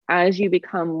as you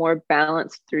become more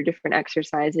balanced through different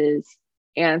exercises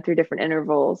and through different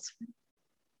intervals,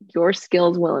 your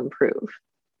skills will improve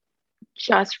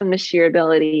just from the sheer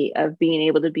ability of being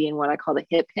able to be in what I call the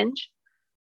hip hinge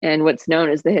and what's known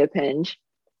as the hip hinge,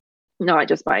 not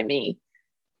just by me,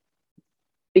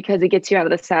 because it gets you out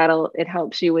of the saddle. It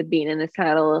helps you with being in the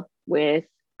saddle with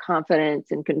confidence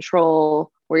and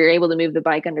control, where you're able to move the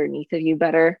bike underneath of you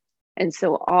better. And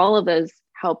so all of those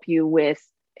help you with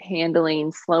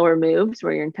handling slower moves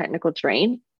where you're in technical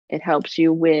terrain. It helps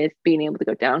you with being able to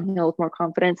go downhill with more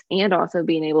confidence, and also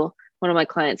being able, one of my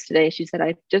clients today, she said,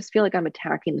 I just feel like I'm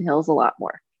attacking the hills a lot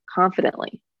more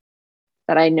confidently,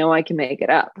 that I know I can make it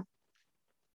up.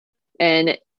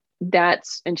 And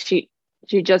she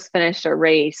just finished a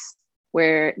race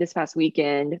where this past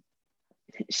weekend,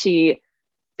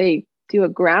 they do a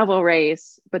gravel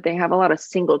race, but they have a lot of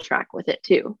single track with it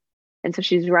too. And so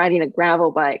she's riding a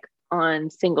gravel bike on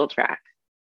single track.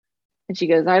 And she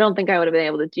goes, I don't think I would have been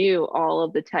able to do all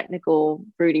of the technical,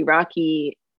 fruity,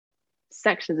 rocky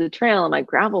sections of trail on my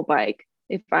gravel bike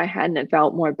if I hadn't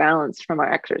felt more balanced from our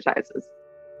exercises.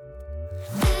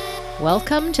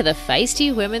 Welcome to the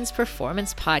Feisty Women's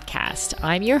Performance Podcast.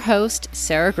 I'm your host,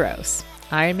 Sarah Gross,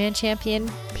 Ironman champion,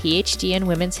 PhD in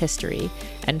women's history,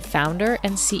 and founder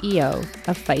and CEO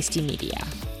of Feisty Media.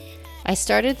 I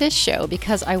started this show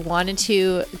because I wanted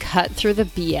to cut through the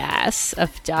BS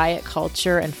of diet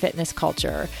culture and fitness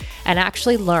culture and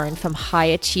actually learn from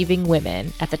high-achieving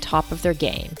women at the top of their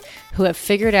game who have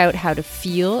figured out how to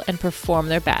feel and perform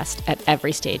their best at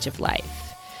every stage of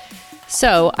life.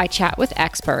 So I chat with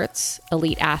experts,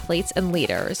 elite athletes, and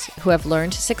leaders who have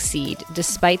learned to succeed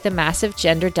despite the massive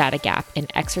gender data gap in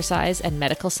exercise and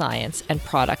medical science and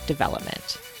product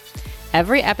development.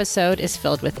 Every episode is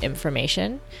filled with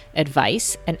information,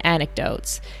 advice, and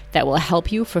anecdotes that will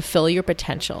help you fulfill your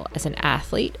potential as an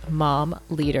athlete, mom,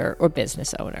 leader, or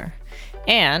business owner.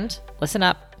 And listen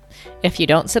up, if you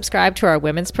don't subscribe to our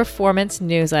Women's Performance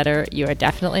newsletter, you are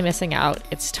definitely missing out.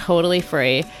 It's totally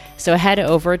free. So head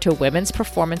over to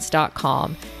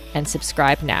womensperformance.com and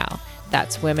subscribe now.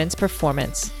 That's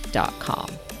womensperformance.com.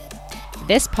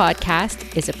 This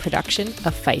podcast is a production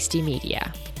of Feisty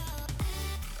Media.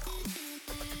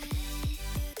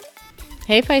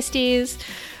 Hey Feisties,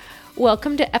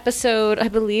 welcome to episode, I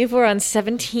believe we're on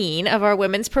 17 of our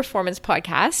Women's Performance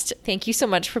Podcast. Thank you so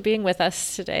much for being with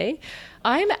us today.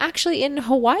 I'm actually in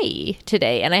Hawaii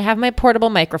today and I have my portable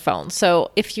microphone.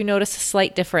 So if you notice a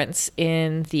slight difference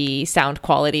in the sound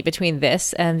quality between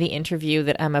this and the interview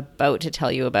that I'm about to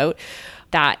tell you about,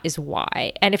 that is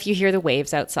why. And if you hear the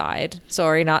waves outside,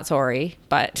 sorry, not sorry,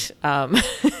 but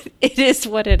it is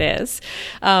what it is.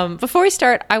 Before we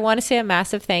start, I want to say a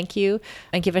massive thank you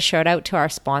and give a shout out to our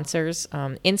sponsors.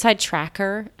 Inside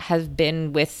Tracker has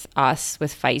been with us,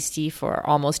 with Feisty, for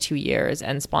almost 2 years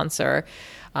and sponsor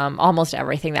almost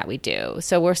everything that we do.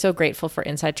 So we're so grateful for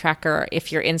Inside Tracker.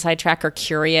 If you're Inside Tracker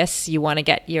curious, you want to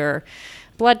get your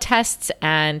blood tests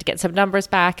and get some numbers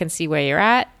back and see where you're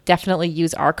at, definitely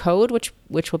use our code,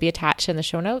 which will be attached in the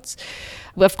show notes.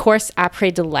 Of course,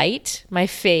 Après Delight, my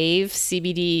fave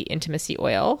CBD intimacy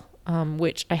oil,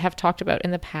 which I have talked about in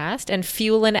the past, and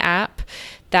Fuelin app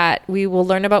that we will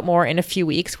learn about more in a few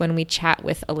weeks when we chat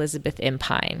with Elizabeth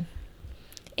Impine.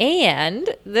 And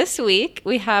this week,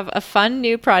 we have a fun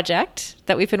new project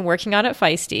that we've been working on at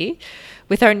Feisty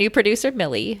with our new producer,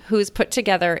 Millie, who's put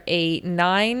together a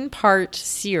 9-part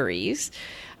series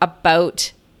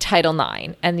about Title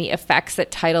IX and the effects that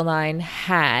Title IX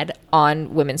had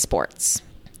on women's sports.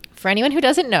 For anyone who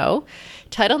doesn't know,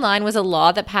 Title IX was a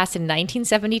law that passed in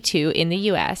 1972 in the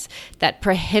U.S. that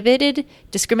prohibited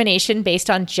discrimination based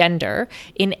on gender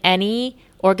in any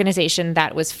organization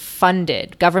that was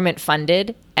funded, government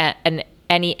funded, and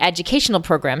any educational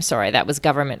program, that was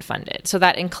government funded. So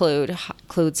that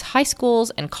includes high schools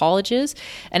and colleges,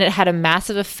 and it had a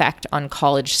massive effect on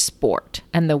college sport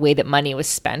and the way that money was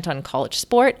spent on college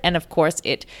sport. And of course,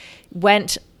 it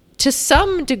went to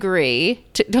some degree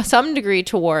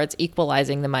towards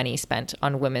equalizing the money spent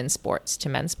on women's sports to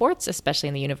men's sports, especially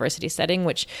in the university setting,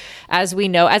 which, as we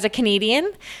know, as a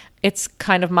Canadian, it's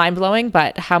kind of mind-blowing,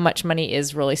 but how much money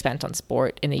is really spent on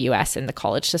sport in the US in the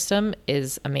college system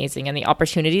is amazing, and the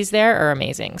opportunities there are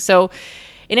amazing. So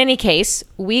in any case,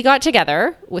 we got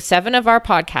together with 7 of our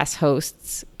podcast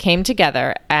hosts, came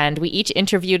together, and we each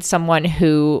interviewed someone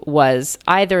who was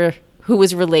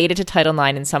related to Title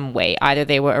IX in some way. Either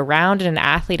they were around and an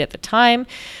athlete at the time,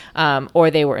 or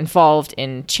they were involved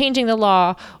in changing the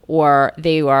law, or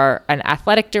they were an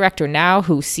athletic director now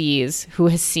who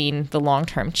has seen the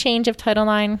long-term change of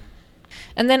Title IX.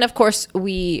 And then, of course,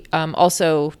 we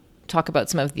also talk about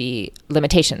some of the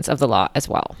limitations of the law as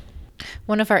well.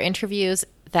 One of our interviews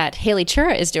that Haley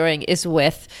Chura is doing is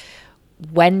with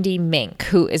Wendy Mink,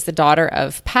 who is the daughter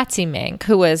of Patsy Mink,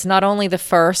 who was not only the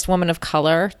first woman of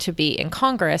color to be in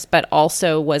Congress, but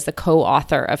also was the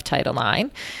co-author of Title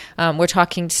IX.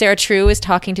 Sarah True is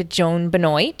talking to Joan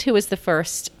Benoit, who was the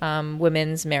first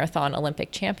women's marathon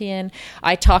Olympic champion.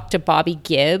 I talked to Bobby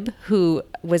Gibb, who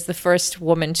was the first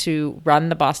woman to run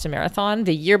the Boston Marathon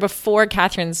the year before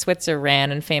Catherine Switzer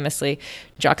ran, and famously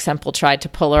Jock Semple tried to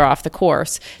pull her off the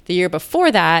course. The year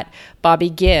before that,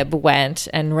 Bobby Gibb went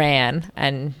and ran,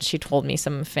 and she told me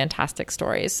some fantastic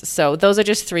stories. So those are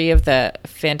just 3 of the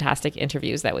fantastic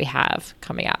interviews that we have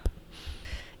coming up.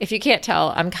 If you can't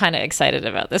tell, I'm kind of excited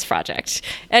about this project.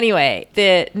 Anyway,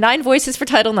 the 9 Voices for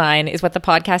Title IX is what the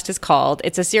podcast is called.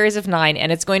 It's a series of 9,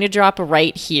 and it's going to drop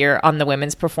right here on the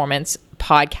Women's Performance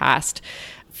Podcast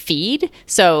feed.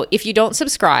 So if you don't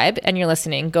subscribe and you're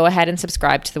listening, go ahead and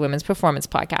subscribe to the Women's Performance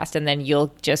Podcast, and then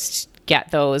you'll just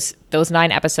get those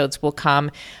 9 episodes will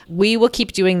come. We will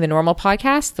keep doing the normal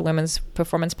podcast, the Women's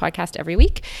Performance Podcast, every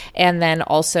week, and then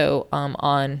also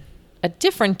on a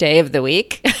different day of the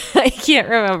week, I can't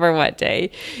remember what day,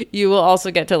 you will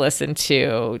also get to listen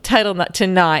to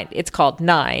 9. It's called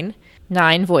 9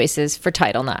 Voices for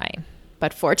Title IX.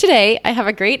 But for today, I have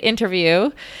a great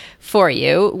interview for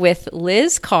you with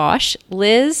Liz Koch.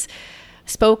 Liz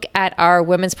spoke at our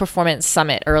Women's Performance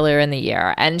Summit earlier in the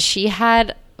year, and she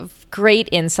had great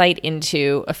insight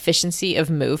into efficiency of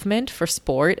movement for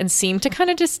sport and seemed to kind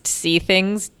of just see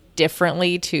things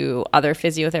differently to other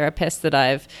physiotherapists that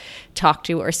I've talked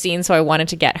to or seen. So I wanted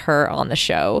to get her on the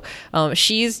show.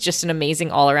 She's just an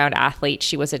amazing all-around athlete.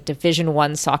 She was a Division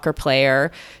I soccer player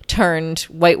turned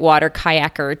whitewater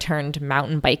kayaker turned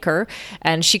mountain biker.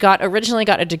 And she originally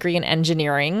got a degree in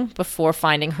engineering before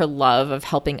finding her love of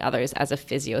helping others as a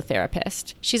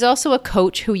physiotherapist. She's also a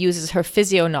coach who uses her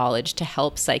physio knowledge to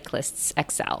help cyclists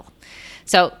excel.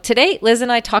 So today, Liz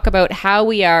and I talk about how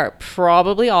we are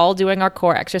probably all doing our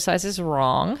core exercises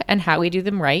wrong and how we do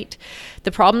them right,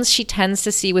 the problems she tends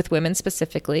to see with women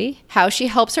specifically, how she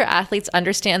helps her athletes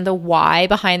understand the why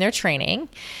behind their training,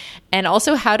 and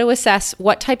also how to assess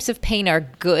what types of pain are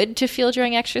good to feel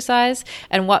during exercise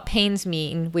and what pains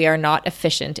mean we are not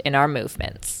efficient in our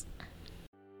movements.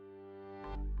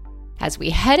 As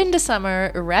we head into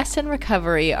summer, rest and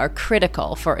recovery are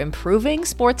critical for improving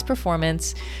sports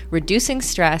performance, reducing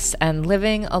stress, and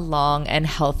living a long and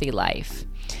healthy life.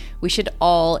 We should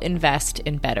all invest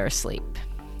in better sleep.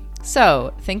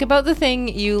 So, think about the thing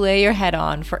you lay your head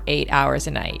on for 8 hours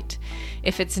a night.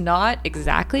 If it's not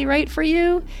exactly right for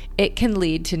you, it can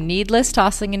lead to needless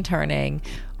tossing and turning,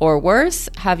 or worse,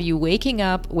 have you waking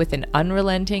up with an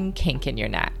unrelenting kink in your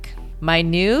neck. My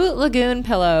new Lagoon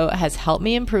pillow has helped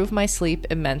me improve my sleep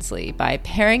immensely by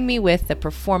pairing me with the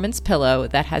performance pillow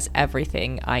that has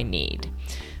everything I need.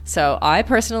 So I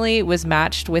personally was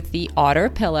matched with the Otter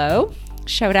pillow.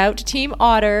 Shout out to Team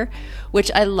Otter,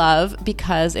 which I love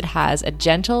because it has a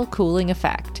gentle cooling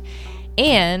effect.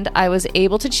 And I was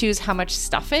able to choose how much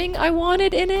stuffing I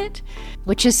wanted in it,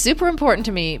 which is super important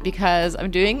to me because I'm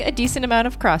doing a decent amount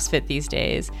of CrossFit these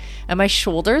days and my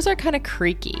shoulders are kind of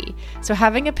creaky. So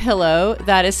having a pillow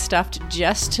that is stuffed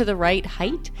just to the right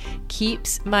height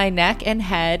keeps my neck and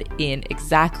head in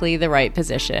exactly the right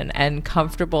position and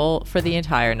comfortable for the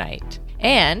entire night.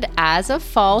 And as of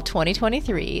fall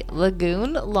 2023,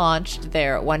 Lagoon launched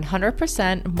their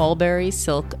 100% mulberry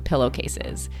silk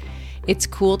pillowcases. It's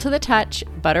cool to the touch,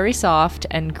 buttery soft,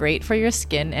 and great for your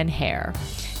skin and hair.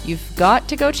 You've got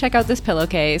to go check out this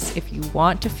pillowcase if you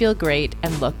want to feel great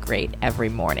and look great every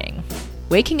morning.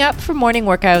 Waking up for morning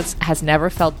workouts has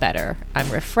never felt better. I'm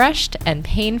refreshed and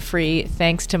pain-free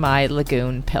thanks to my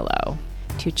Lagoon pillow.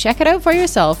 To check it out for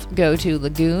yourself, go to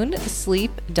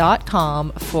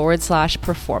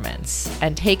lagoonsleep.com/performance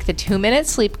and take the 2-minute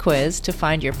sleep quiz to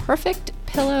find your perfect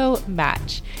pillow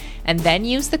match. And then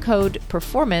use the code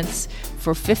PERFORMANCE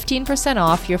for 15%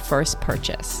 off your first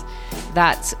purchase.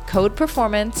 That's code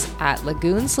PERFORMANCE at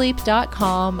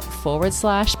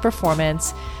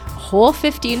lagoonsleep.com/performance, whole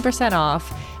 15%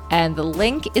 off, and the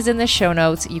link is in the show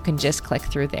notes. You can just click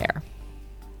through there.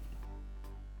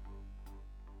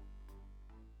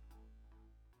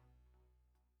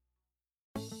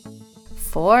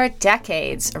 For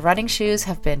decades, running shoes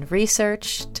have been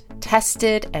researched,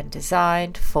 tested, and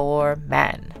designed for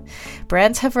men.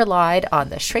 Brands have relied on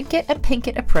the shrink it and pink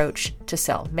it approach to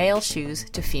sell male shoes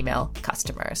to female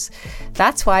customers.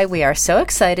 That's why we are so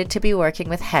excited to be working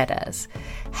with Heddas.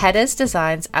 Heddas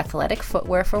designs athletic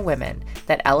footwear for women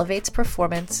that elevates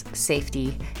performance,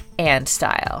 safety, and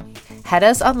style.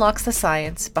 HEDAS unlocks the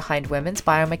science behind women's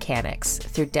biomechanics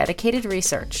through dedicated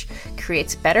research,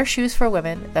 creates better shoes for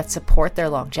women that support their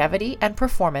longevity and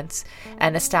performance,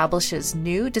 and establishes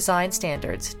new design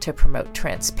standards to promote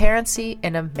transparency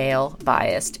in a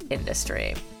male-biased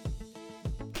industry.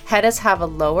 HEDAS have a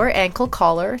lower ankle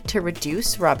collar to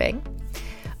reduce rubbing,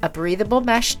 a breathable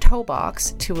mesh toe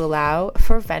box to allow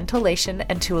for ventilation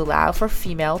and to allow for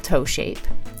female toe shape,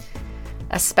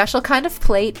 a special kind of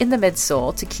plate in the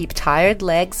midsole to keep tired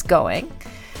legs going,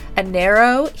 a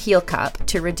narrow heel cup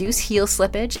to reduce heel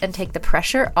slippage and take the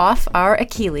pressure off our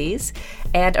Achilles,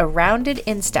 and a rounded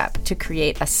instep to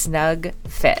create a snug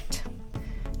fit.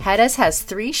 HEDAS has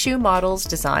 3 shoe models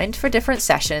designed for different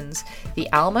sessions: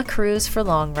 the Alma Cruise for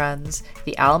long runs,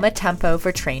 the Alma Tempo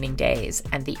for training days,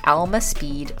 and the Alma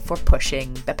Speed for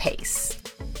pushing the pace.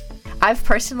 I've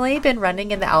personally been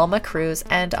running in the Alma Cruise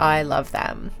and I love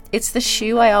them. It's the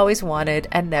shoe I always wanted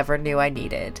and never knew I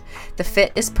needed. The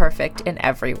fit is perfect in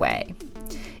every way.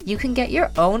 You can get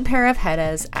your own pair of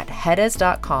HEDAS at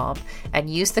hedas.com and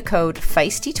use the code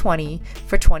FEISTY20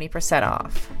 for 20%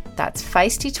 off. That's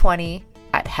FEISTY20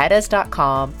 at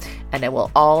hedas.com, and it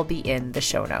will all be in the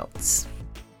show notes.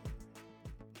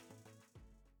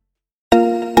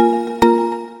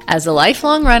 As a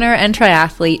lifelong runner and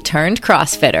triathlete turned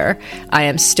CrossFitter, I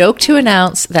am stoked to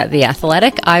announce that the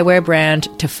athletic eyewear brand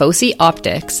Tifosi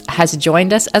Optics has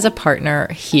joined us as a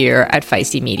partner here at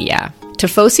Feisty Media.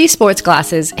 Tifosi sports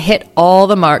glasses hit all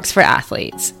the marks for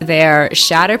athletes. They're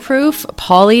shatterproof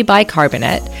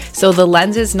polybicarbonate, so the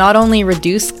lenses not only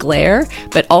reduce glare,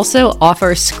 but also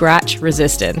offer scratch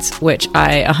resistance, which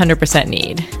I 100%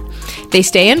 need. They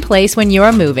stay in place when you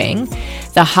are moving.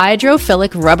 The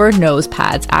hydrophilic rubber nose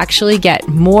pads actually get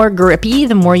more grippy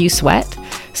the more you sweat,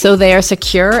 so they are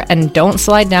secure and don't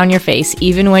slide down your face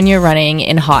even when you're running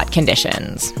in hot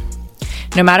conditions.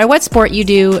 No matter what sport you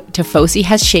do, Tifosi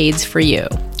has shades for you.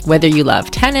 Whether you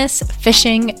love tennis,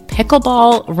 fishing,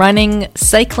 pickleball, running,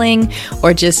 cycling,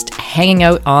 or just hanging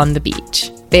out on the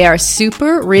beach. They are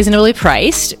super reasonably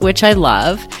priced, which I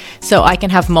love, so I can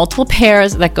have multiple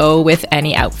pairs that go with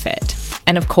any outfit.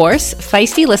 And of course,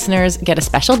 Feisty listeners get a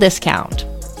special discount.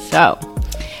 So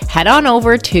head on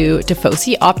over to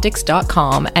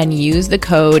tifosioptics.com and use the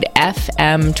code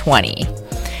FM20.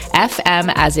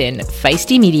 FM as in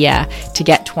Feisty Media to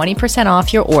get 20%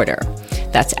 off your order.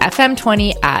 That's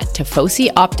FM20 at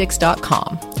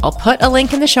tifosioptics.com. I'll put a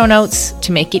link in the show notes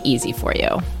to make it easy for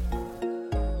you.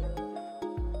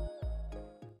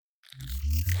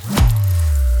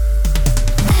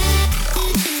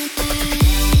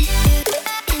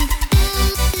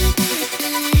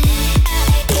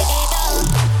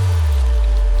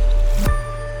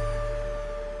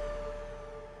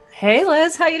 Hey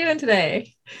Liz, how you doing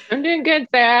today? I'm doing good,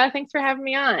 Sarah. Thanks for having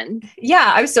me on.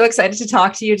 Yeah, I'm so excited to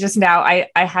talk to you just now. I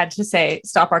had to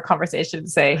stop our conversation and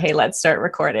say, hey, let's start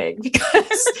recording,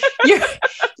 because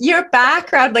your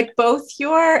background, like both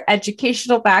your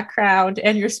educational background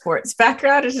and your sports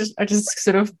background are just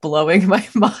sort of blowing my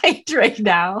mind right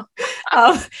now.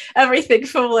 Everything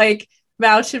from like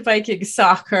mountain biking,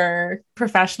 soccer,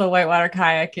 professional whitewater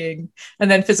kayaking, and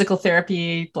then physical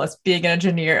therapy, plus being an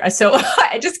engineer. So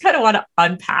I just kind of want to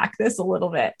unpack this a little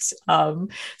bit so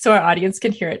our audience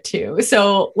can hear it too.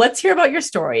 So let's hear about your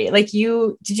story. Like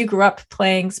did you grow up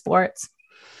playing sports?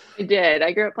 I did.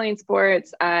 I grew up playing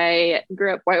sports. I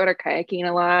grew up whitewater kayaking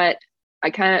a lot.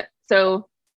 So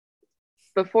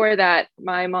before that,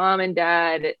 my mom and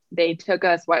dad, they took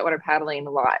us whitewater paddling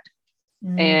a lot.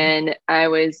 And I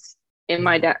was in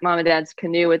my mom and dad's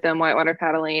canoe with them, whitewater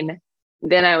paddling.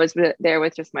 Then I was there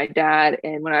with just my dad.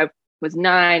 And when I was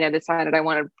 9, I decided I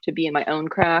wanted to be in my own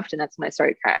craft. And that's when I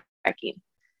started kayaking,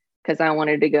 because I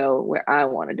wanted to go where I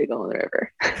wanted to go in the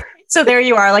river. So there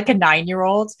you are, like a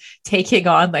 9-year-old taking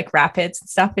on like rapids and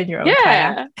stuff in your own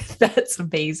kayak. That's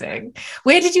amazing.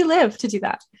 Where did you live to do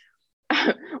that?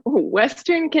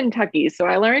 Western Kentucky. So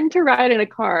I learned to ride in a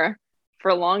car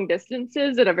for long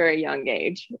distances at a very young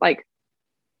age. Like,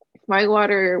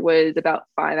 Whitewater was about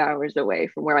 5 hours away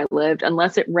from where I lived,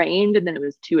 unless it rained, and then it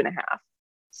was 2.5.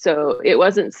 So it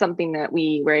wasn't something that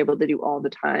we were able to do all the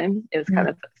time. It was kind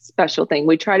of a special thing.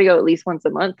 We try to go at least once a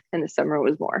month, and the summer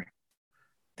was more.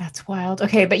 That's wild.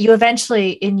 Okay. But you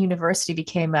eventually in university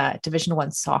became a Division I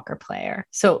soccer player.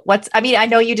 So I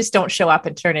know you just don't show up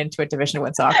and turn into a Division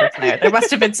I soccer player. There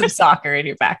must have been some soccer in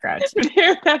your background.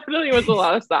 There definitely was a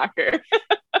lot of soccer.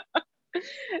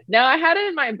 No, I had it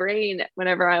in my brain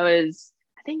whenever I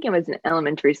think it was in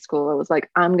elementary school. I was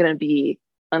like, I'm going to be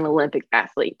an Olympic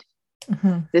athlete.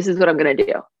 This is what I'm going to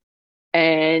do.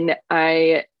 And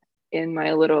I in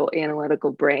my little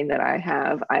analytical brain that I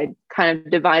have, I kind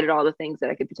of divided all the things that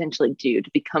I could potentially do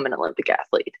to become an Olympic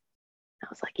athlete. I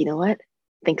was like, you know what?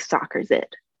 I think soccer's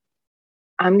it.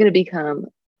 I'm going to become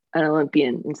an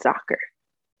Olympian in soccer.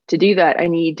 To do that, I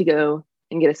need to go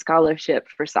and get a scholarship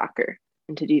for soccer.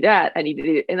 And to do that, I need to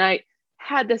do, and I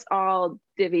had this all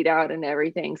divvied out and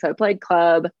everything. So I played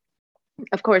club.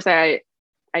 Of course, I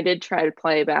did try to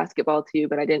play basketball too,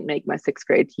 but I didn't make my 6th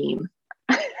grade team.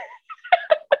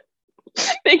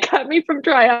 They cut me from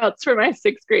tryouts for my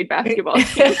 6th grade basketball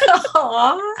team.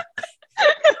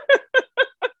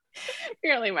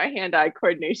 Apparently my hand-eye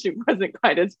coordination wasn't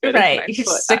quite as good as my you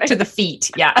foot. stick to the feet.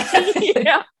 Yeah.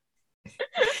 Yeah.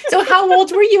 So how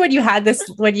old were you when you had this,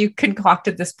 when you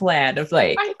concocted this plan of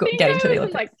like getting to the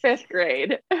Olympics? Like 5th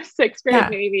grade, 6th grade,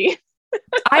 maybe.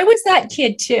 I was that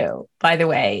kid too, by the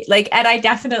way. Like, and I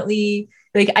definitely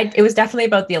it was definitely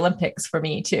about the Olympics for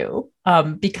me too.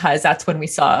 Because that's when we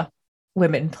saw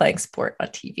women playing sport on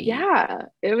TV. Yeah.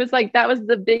 It was like, that was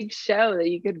the big show that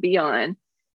you could be on.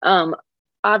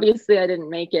 Obviously I didn't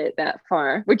make it that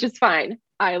far, which is fine.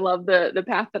 I love the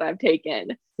path that I've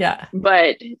taken. Yeah.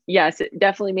 But yes, it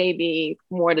definitely made me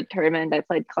more determined. I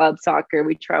played club soccer.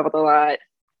 We traveled a lot.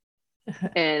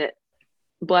 And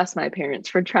bless my parents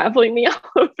for traveling me all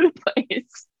over the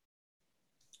place.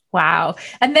 Wow.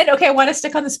 And then, okay, I want to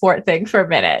stick on the sport thing for a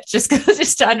minute, just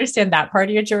to understand that part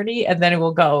of your journey. And then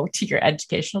we'll go to your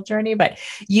educational journey. But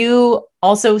you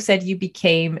also said you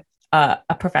became a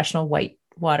professional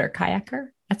whitewater kayaker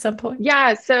at some point.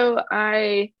 Yeah. So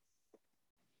I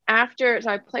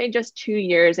played just 2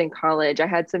 years in college. I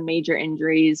had some major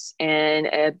injuries and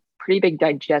a pretty big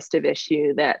digestive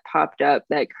issue that popped up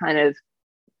that kind of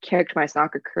kicked my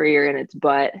soccer career in its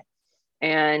butt.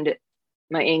 And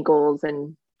my ankles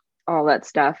and all that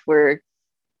stuff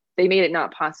they made it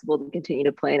not possible to continue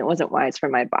to play, and it wasn't wise for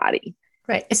my body.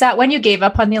 Right. Is that when you gave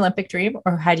up on the Olympic dream,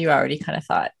 or had you already kind of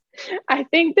thought? I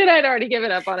think that I'd already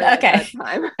given up on it at that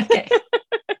time. Okay.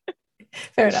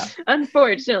 Fair enough.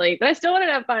 Unfortunately, but I still wanted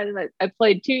to have fun. I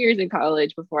played 2 years in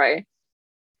college before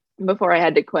I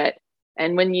had to quit.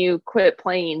 And when you quit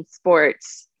playing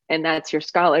sports and that's your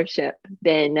scholarship,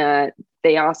 then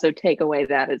they also take away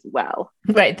that as well.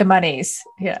 Right. The monies.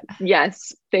 Yeah.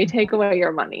 Yes. They take away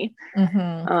your money.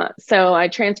 Mm-hmm. So I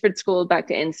transferred school back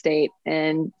to in-state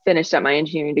and finished up my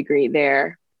engineering degree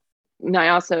there. And I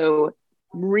also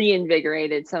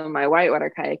reinvigorated some of my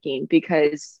whitewater kayaking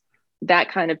because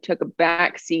that kind of took a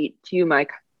back seat to my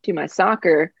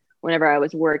soccer whenever I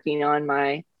was working on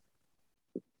my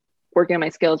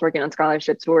skills, working on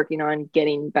scholarships, working on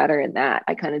getting better in that.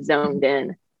 I kind of zoned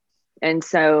in. And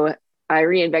so I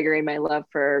reinvigorated my love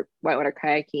for whitewater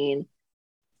kayaking.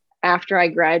 After I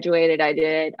graduated,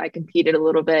 I competed a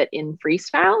little bit in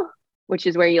freestyle, which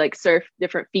is where you like surf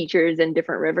different features and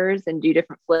different rivers and do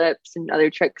different flips and other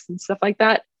tricks and stuff like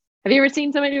that. Have you ever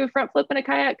seen somebody do a front flip in a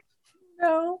kayak?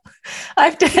 No,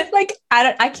 I've done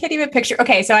I can't even picture.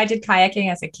 Okay. So I did kayaking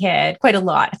as a kid, quite a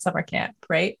lot at summer camp.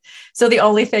 Right. So the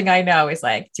only thing I know is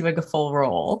like doing a full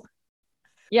roll.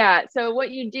 Yeah. So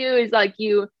what you do is like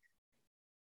you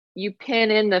pin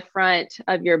in the front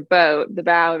of your boat, the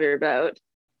bow of your boat,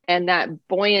 and that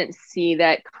buoyancy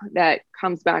that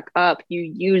comes back up, you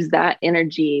use that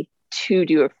energy to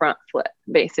do a front flip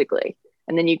basically.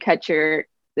 And then you catch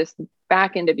this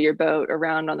back end of your boat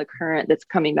around on the current that's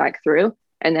coming back through,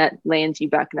 and that lands you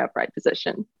back in upright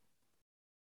position.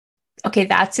 Okay,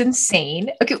 that's insane.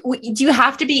 Okay, do you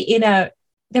have to be in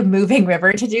the moving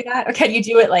river to do that, or can you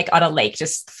do it like on a lake,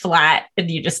 just flat, and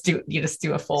you just do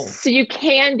a full? So you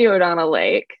can do it on a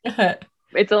lake.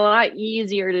 It's a lot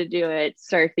easier to do it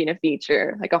surfing a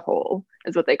feature, like a hole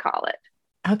is what they call it.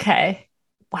 Okay,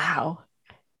 wow,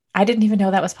 I didn't even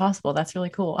know that was possible. That's really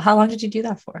cool. How long did you do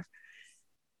that for?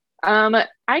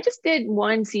 I just did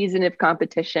 1 season of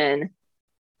competition,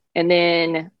 and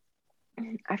then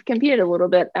I've competed a little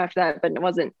bit after that, but it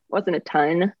wasn't a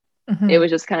ton. Mm-hmm. It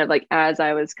was just kind of like as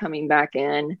I was coming back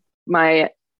in. My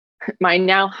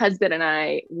now husband and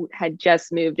I had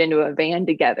just moved into a van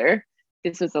together.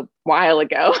 This was a while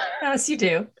ago. Yes, you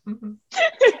do. Mm-hmm.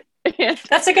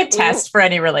 That's a good test for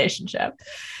any relationship.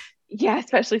 Yeah,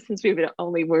 especially since we had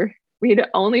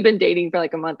only been dating for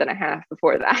like a month and a half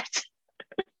before that.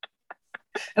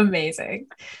 Amazing.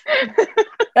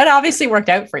 That obviously worked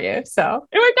out for you. So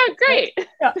it worked out great.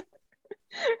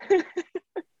 Yeah.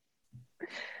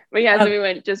 But yeah, so we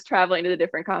went just traveling to the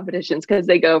different competitions because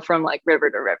they go from like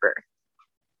river to river.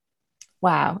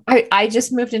 Wow. I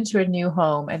just moved into a new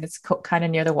home and it's kind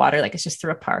of near the water. Like it's just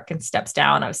through a park and steps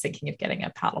down. I was thinking of getting a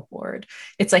paddleboard.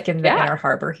 It's like in the inner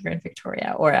harbor here in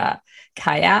Victoria, or a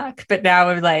kayak. But now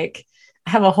I'm like,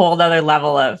 have a whole nother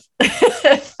level of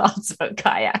thoughts about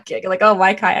kayaking. Like, oh,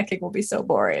 my kayaking will be so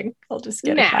boring. I'll just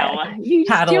get a kayak No, and you just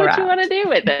do paddle what you want to around. do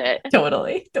with it.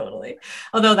 Totally, totally.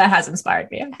 Although that has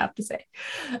inspired me, I have to say.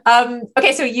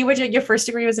 Okay, so your first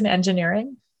degree was in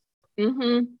engineering.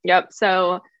 Yep.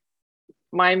 So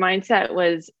my mindset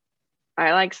was,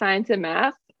 I like science and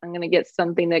math. I'm going to get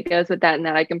something that goes with that and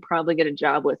that I can probably get a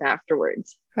job with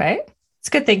afterwards. Right. It's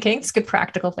good thinking. It's good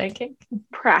practical thinking.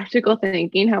 Practical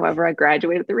thinking. However, I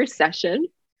graduated the recession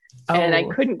and I Oh,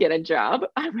 couldn't get a job.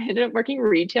 I ended up working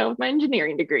retail with my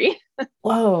engineering degree.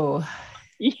 whoa.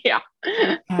 Yeah.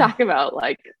 Yeah. Talk about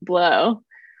like blow.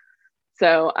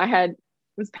 So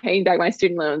was paying back my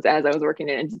student loans as I was working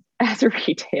as a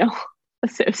retail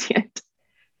associate.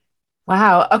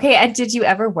 Wow. Okay. And did you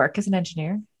ever work as an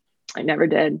engineer? I never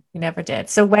did. You never did.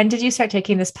 So when did you start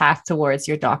taking this path towards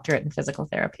your doctorate in physical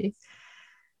therapy?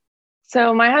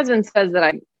 So my husband says that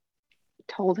I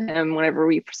told him whenever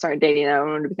we started dating, I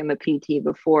wanted to become a PT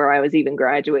before I was even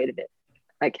graduated,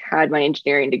 like had my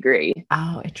engineering degree,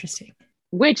 Oh, interesting.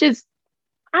 which is,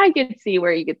 I could see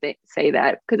where you could say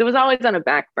that because it was always on a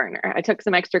back burner. I took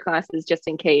some extra classes just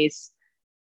in case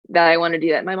that I want to do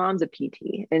that. My mom's a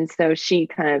PT, and so she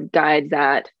kind of guides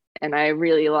that. And I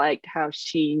really liked how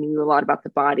she knew a lot about the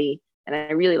body, and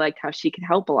I really liked how she could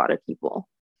help a lot of people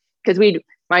because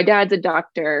my dad's a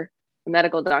doctor, a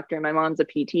medical doctor, and my mom's a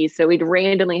PT. So we'd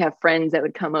randomly have friends that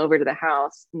would come over to the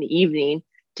house in the evening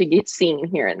to get seen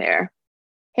here and there.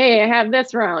 Hey, I have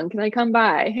this wrong. Can I come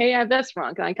by? Hey, I have this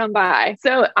wrong. Can I come by?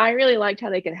 So I really liked how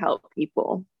they could help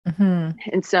people.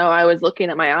 And so I was looking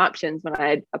at my options when I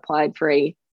had applied for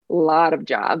a lot of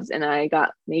jobs and I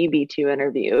got maybe 2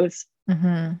 interviews.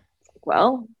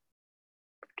 Well,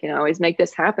 can always make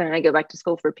this happen. And I go back to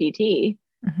school for PT.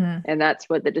 And that's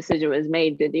what the decision was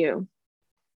made to do.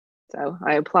 So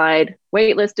I applied,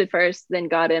 waitlisted first, then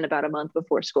got in about a month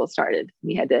before school started.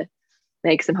 We had to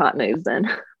make some hot moves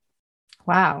then.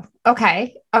 Wow.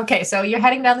 Okay. Okay. So you're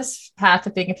heading down this path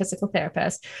of being a physical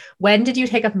therapist. When did you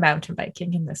take up mountain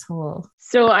biking in this whole?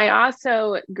 So I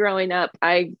also, growing up,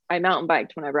 I mountain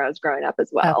biked whenever I was growing up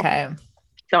as well. Okay.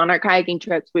 So on our kayaking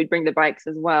trips, we'd bring the bikes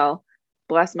as well.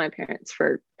 Bless my parents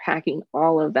for packing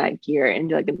all of that gear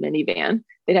into like a minivan.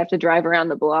 They'd have to drive around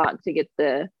the block to get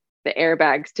the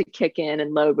airbags to kick in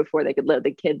and load before they could load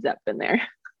the kids up in there.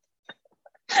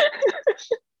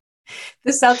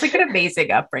 This sounds like an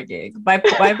amazing upbringing. My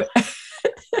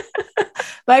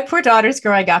poor daughter's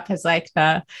growing up as like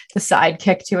the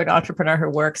sidekick to an entrepreneur who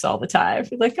works all the time.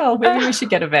 Like, oh, maybe we should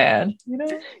get a van.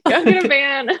 Go get a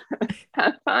van,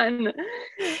 have fun.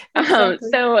 Exactly.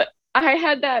 So I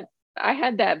had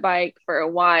that bike for a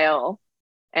while,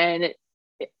 and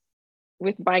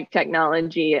with bike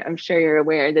technology, I'm sure you're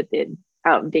aware that it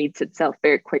outdates itself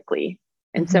very quickly.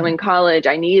 And so in college,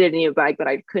 I needed a new bike, but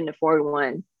I couldn't afford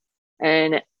one.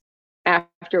 And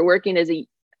after working as a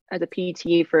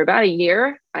PT for about a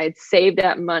year, I had saved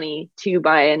that money to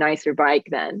buy a nicer bike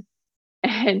then.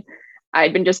 And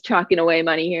I'd been just chalking away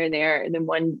money here and there. And then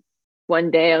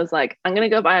one day I was like, I'm going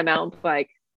to go buy a mountain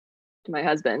bike to my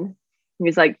husband. He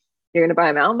was like, you're going to buy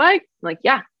a mountain bike? I'm like,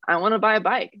 yeah, I want to buy a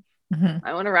bike.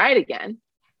 I want to ride again.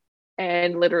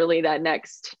 And literally either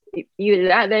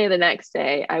that day or the next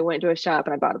day, I went to a shop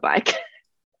and I bought a bike.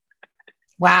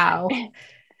 Wow.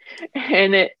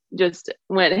 And it just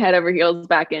went head over heels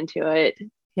back into it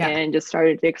and just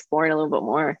started to explore it a little bit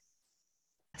more.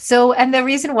 So, and the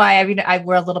reason why, I mean,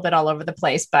 we're a little bit all over the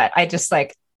place, but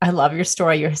I love your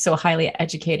story. You're so highly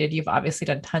educated. You've obviously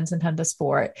done tons and tons of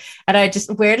sport. And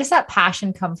where does that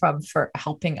passion come from for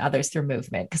helping others through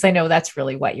movement? Because I know that's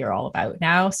really what you're all about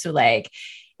now. So like,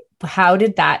 how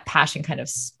did that passion kind of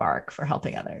spark for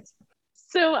helping others?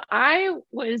 So I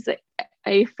was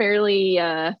a fairly,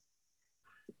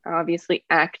 obviously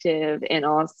active and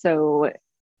also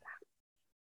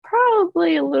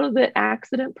probably a little bit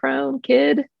accident prone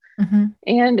kid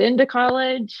and into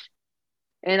college.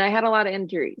 And I had a lot of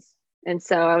injuries. And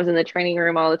so I was in the training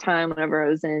room all the time whenever I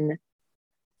was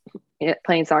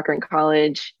playing soccer in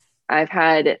college. I've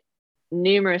had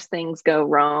numerous things go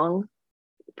wrong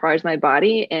as far as my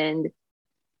body. And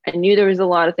I knew there was a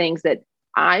lot of things that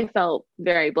I felt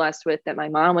very blessed with, that my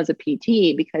mom was a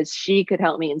PT because she could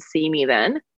help me and see me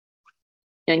then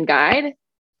and guide.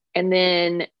 And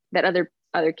then that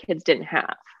other kids didn't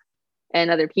have,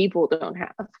 and other people don't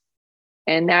have.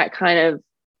 And that kind of,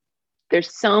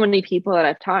 there's so many people that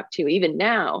I've talked to, even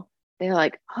now, they're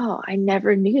like, oh, I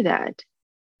never knew that.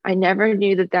 I never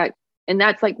knew that. And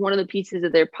that's like one of the pieces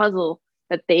of their puzzle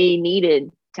that they needed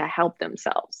to help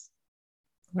themselves.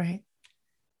 Right.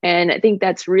 And I think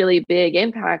that's really big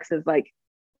impacts of like,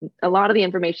 a lot of the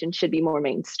information should be more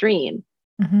mainstream.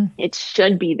 Mm-hmm. It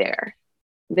should be there.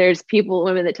 There's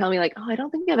women that tell me like, oh, I don't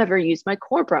think I've ever used my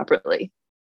core properly.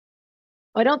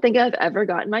 I don't think I've ever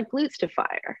gotten my glutes to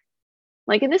fire.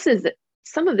 Like, and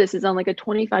some of this is on like a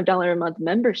 $25 a month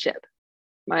membership,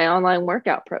 my online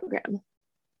workout program,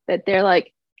 that they're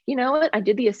like, you know what? I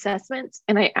did the assessments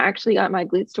and I actually got my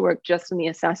glutes to work just in the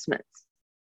assessments.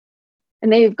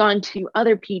 And they've gone to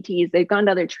other PTs, they've gone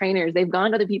to other trainers, they've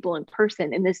gone to other people in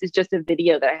person. And this is just a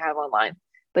video that I have online,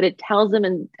 but it tells them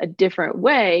in a different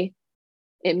way.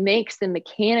 It makes them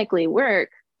mechanically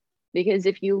work, because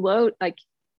if you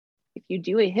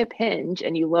do a hip hinge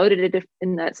and you load it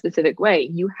in that specific way,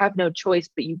 you have no choice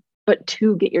but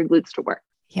to get your glutes to work.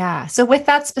 Yeah. So with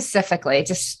that specifically,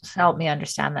 just help me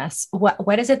understand this.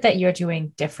 What is it that you're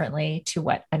doing differently to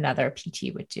what another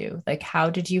PT would do? Like, how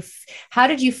did you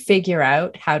figure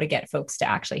out how to get folks to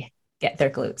actually get their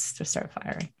glutes to start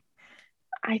firing?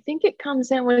 I think it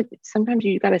comes in with, sometimes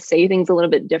you got to say things a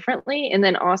little bit differently. And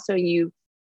then also you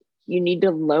need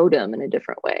to load them in a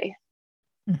different way.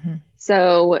 Mm-hmm.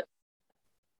 So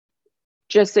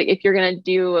just like if you're going to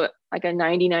do like a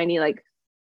 90-90, like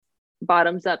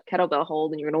bottoms up kettlebell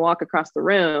hold, and you're going to walk across the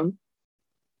room,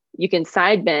 you can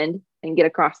side bend and get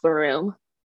across the room,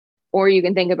 or you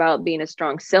can think about being a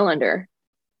strong cylinder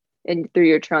and through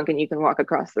your trunk, and you can walk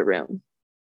across the room.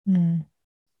 Mm.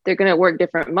 They're going to work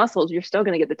different muscles. You're still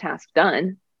going to get the task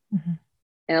done. Mm-hmm.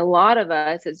 And a lot of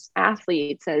us as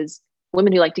athletes, as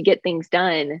women who like to get things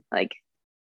done, like,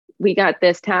 we got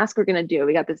this task we're going to do,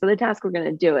 we got this other task we're going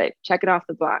to do it, check it off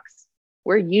the box.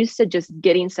 We're used to just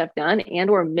getting stuff done, and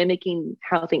or mimicking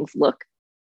how things look.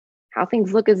 How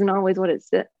things look isn't always what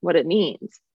it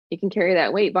means. You can carry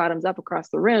that weight bottoms up across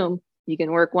the room. You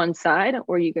can work one side,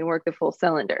 or you can work the full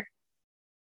cylinder.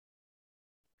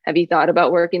 Have you thought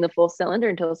about working the full cylinder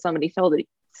until somebody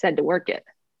said to work it?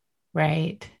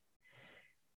 Right.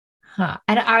 Huh.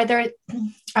 And are there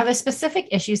specific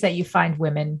issues that you find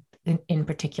women in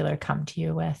particular come to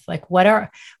you with? Like, what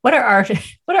are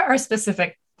our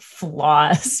specific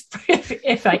flaws,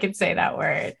 if I can say that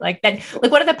word, like that,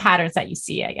 like what are the patterns that you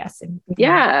see, I guess?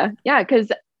 Yeah.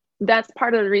 Because that's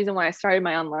part of the reason why I started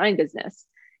my online business,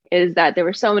 is that there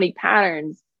were so many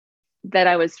patterns that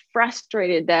I was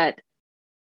frustrated that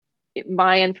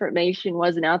my information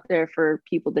wasn't out there for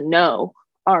people to know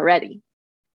already.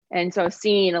 And so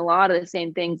seeing a lot of the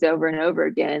same things over and over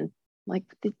again, like,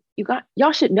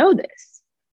 y'all should know this.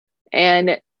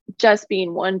 And just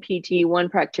being one PT, one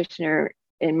practitioner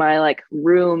in my like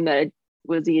room that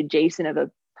was the adjacent of a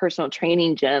personal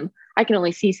training gym, I can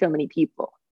only see so many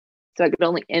people. So I could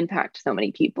only impact so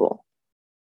many people.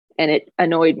 And it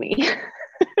annoyed me.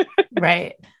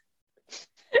 Right.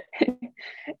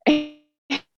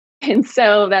 And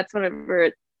so that's whenever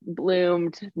it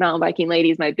bloomed. Mountain Biking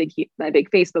Ladies, my big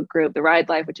Facebook group, the Ride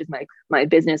Life, which is my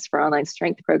business for online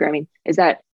strength programming, is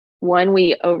that one,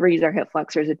 we overuse our hip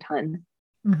flexors a ton.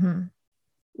 Mm-hmm.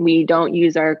 We don't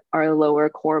use our lower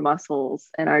core muscles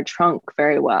and our trunk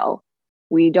very well.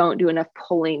 We don't do enough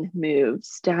pulling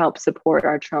moves to help support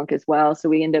our trunk as well. So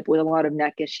we end up with a lot of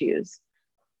neck issues.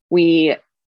 We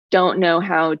don't know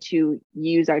how to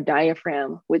use our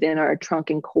diaphragm within our trunk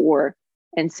and core.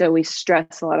 And so we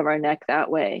stress a lot of our neck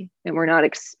that way. And we're not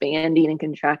expanding and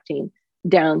contracting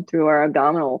down through our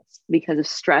abdominals because of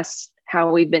stress,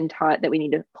 how we've been taught that we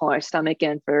need to pull our stomach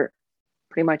in for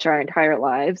pretty much our entire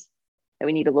lives, that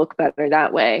we need to look better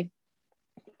that way.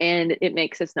 And it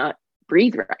makes us not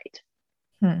breathe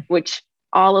right, which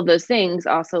all of those things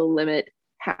also limit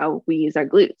how we use our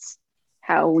glutes,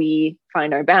 how we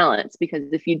find our balance.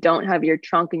 Because if you don't have your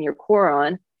trunk and your core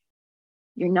on,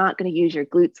 you're not going to use your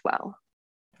glutes well.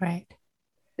 Right.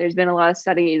 There's been a lot of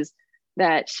studies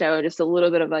that show just a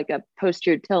little bit of like a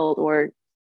posterior tilt, or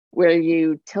where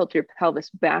you tilt your pelvis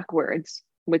backwards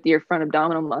with your front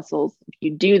abdominal muscles. If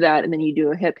you do that and then you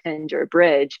do a hip hinge or a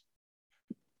bridge,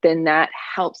 then that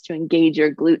helps to engage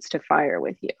your glutes to fire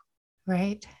with you.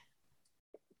 Right.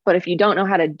 But if you don't know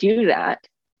how to do that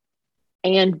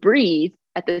and breathe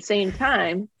at the same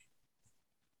time,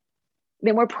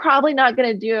 then we're probably not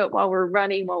going to do it while we're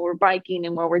running, while we're biking,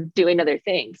 and while we're doing other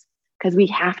things, because we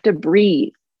have to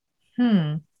breathe.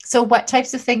 So what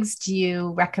types of things do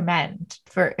you recommend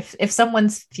for if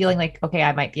someone's feeling like, okay,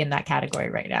 I might be in that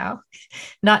category right now,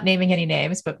 not naming any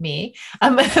names, but me,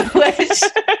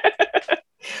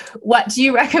 what do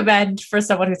you recommend for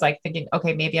someone who's like thinking,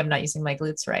 okay, maybe I'm not using my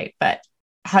glutes right, but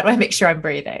how do I make sure I'm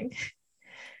breathing?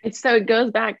 It goes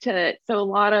back to, so a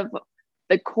lot of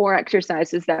the core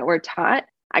exercises that we're taught,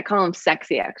 I call them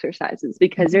sexy exercises,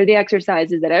 because they're the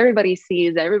exercises that everybody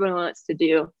sees, that everybody wants to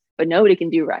do, but nobody can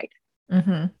do right.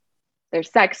 Mm-hmm. They're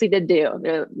sexy to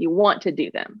do. You want to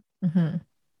do them. Mm-hmm.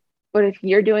 But if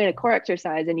you're doing a core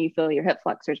exercise and you feel your hip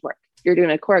flexors work, if you're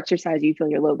doing a core exercise, you feel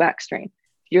your low back strain.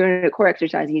 If you're doing a core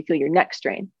exercise and you feel your neck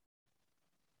strain,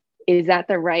 is that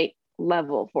the right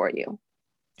level for you?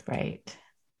 Right.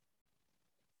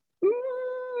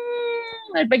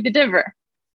 I beg to differ.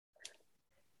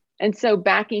 And so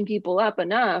backing people up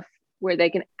enough where they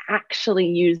can actually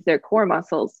use their core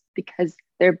muscles, because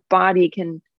their body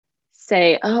can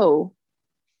say, oh,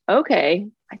 okay,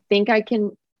 I think I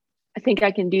can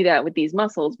do that with these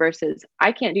muscles, versus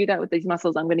I can't do that with these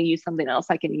muscles. I'm going to use something else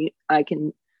I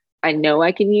know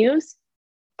I can use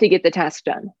to get the task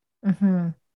done. Mm-hmm.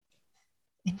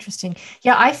 Interesting.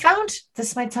 Yeah, I found,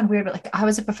 this might sound weird, but like I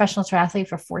was a professional triathlete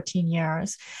for 14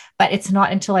 years, but it's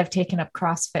not until I've taken up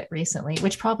CrossFit recently,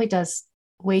 which probably does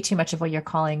way too much of what you're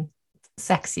calling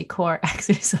sexy core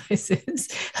exercises.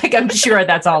 Like I'm sure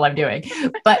that's all I'm doing.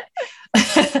 But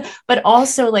but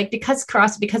also like because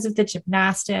of the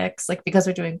gymnastics, like because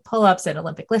we're doing pull-ups and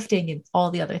Olympic lifting and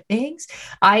all the other things,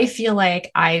 I feel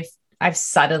like I've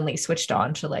suddenly switched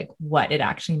on to like what it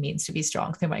actually means to be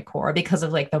strong through my core because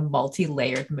of like the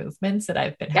multi-layered movements that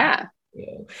I've been having to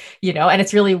do, you know, and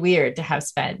it's really weird to have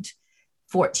spent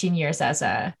 14 years as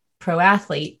a pro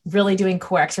athlete really doing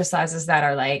core exercises that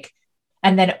are like,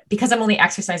 and then because I'm only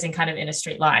exercising kind of in a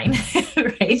straight line,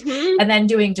 right? Mm-hmm. And then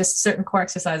doing just certain core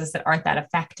exercises that aren't that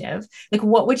effective. Like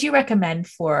what would you recommend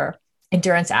for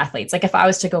endurance athletes? Like if I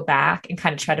was to go back and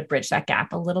kind of try to bridge that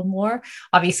gap a little more,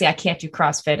 obviously I can't do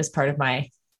CrossFit as part of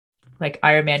my like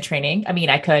Ironman training. I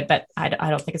mean, I could, but I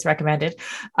don't think it's recommended.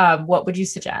 What would you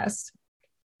suggest?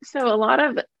 So a lot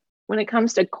of, when it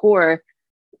comes to core,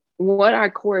 what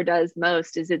our core does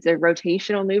most is it's a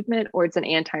rotational movement or it's an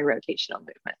anti-rotational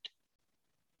movement.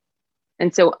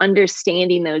 And so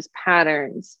understanding those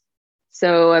patterns.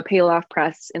 So a Pallof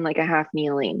press in like a half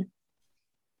kneeling,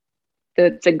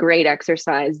 that's a great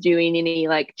exercise. Doing any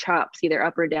like chops, either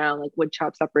up or down, like wood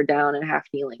chops up or down and half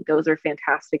kneeling. Those are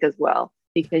fantastic as well,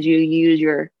 because you use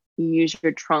your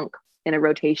trunk in a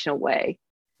rotational way.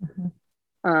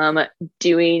 Mm-hmm.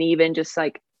 Doing even just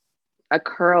like a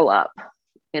curl up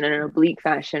in an oblique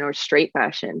fashion or straight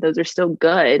fashion. Those are still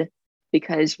good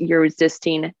because you're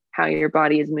resisting how your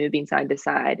body is moving side to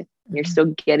side. Mm-hmm. You're still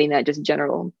getting that just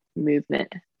general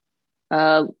movement.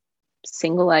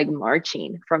 Single leg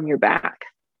marching from your back,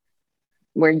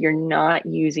 where you're not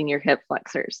using your hip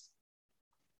flexors,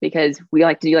 because we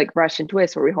like to do like Russian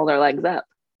twist where we hold our legs up.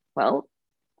 Well,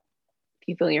 if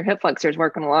you feel your hip flexors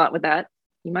working a lot with that,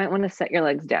 you might want to set your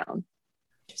legs down.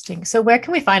 Interesting. So where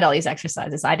can we find all these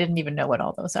exercises? I didn't even know what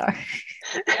all those are.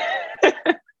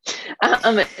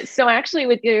 So actually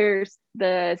with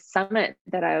the summit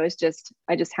that I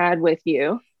just had with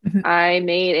you, mm-hmm. I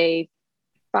made a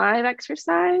 5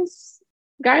 exercise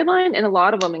guideline, and a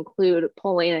lot of them include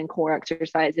pulling and core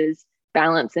exercises,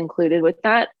 balance included with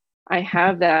that. I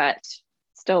have that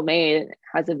still made. It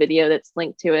has a video that's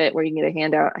linked to it where you can get a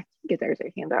handout. I think there's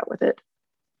a handout with it.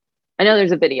 I know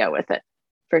there's a video with it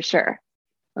for sure.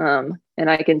 And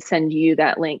I can send you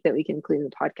that link that we can include in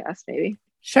the podcast maybe.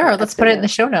 Sure. Let's put it in the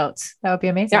show notes. That would be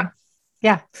amazing.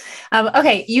 Yeah.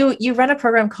 Okay. You run a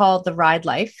program called the Ride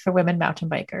Life for women mountain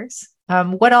bikers.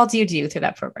 What all do you do through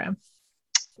that program?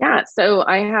 Yeah. So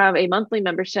I have a monthly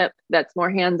membership that's more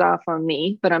hands-off on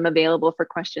me, but I'm available for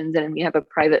questions. And we have a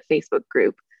private Facebook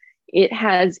group. It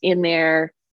has in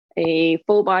there a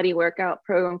full body workout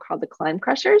program called the Climb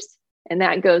Crushers. And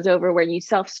that goes over where you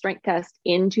self-strength test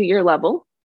into your level.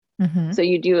 Mm-hmm. So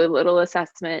you do a little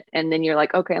assessment and then you're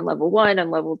like, okay, I'm level 1,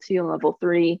 I'm level 2, I'm level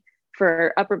 3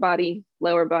 for upper body,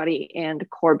 lower body, and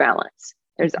core balance.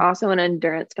 There's also an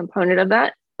endurance component of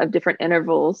that, of different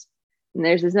intervals. And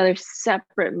there's another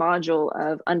separate module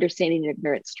of understanding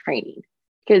endurance training,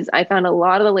 because I found a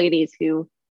lot of the ladies who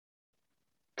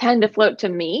tend to float to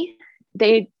me,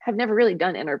 they have never really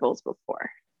done intervals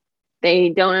before. They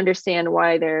don't understand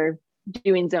why they're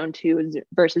doing zone 2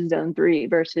 versus zone 3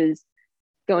 versus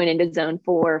going into zone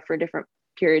 4 for different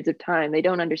periods of time. They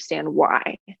don't understand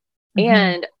why. Mm-hmm.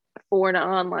 And for an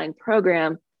online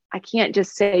program, I can't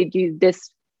just say do this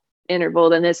interval,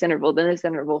 then this interval, then this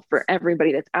interval for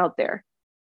everybody that's out there.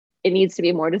 It needs to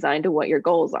be more designed to what your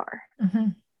goals are. Mm-hmm.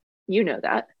 You know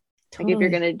that. Totally. Like if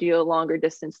you're going to do a longer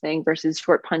distance thing versus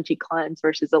short punchy climbs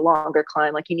versus a longer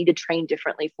climb, like you need to train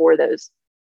differently for those.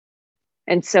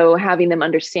 And so having them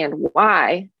understand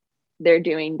why they're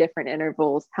doing different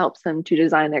intervals helps them to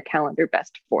design their calendar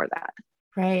best for that.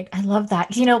 Right. I love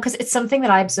that. You know, because it's something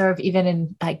that I observe even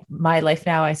in like my life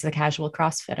now as a casual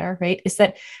CrossFitter, right? Is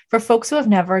that for folks who have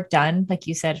never done, like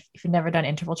you said, if you've never done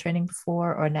interval training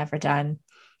before or never done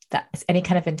that's any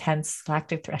kind of intense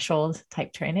lactic threshold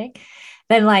type training,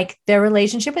 then like their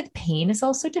relationship with pain is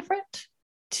also different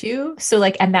too. So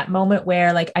like, and that moment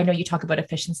where like, I know you talk about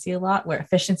efficiency a lot, where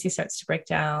efficiency starts to break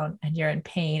down and you're in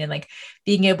pain, and like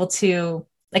being able to,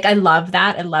 like, I love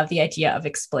that. I love the idea of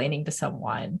explaining to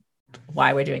someone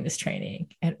why we're doing this training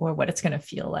and or what it's going to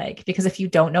feel like, because if you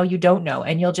don't know, you don't know,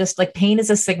 and you'll just like, pain is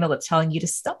a signal that's telling you to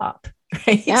stop,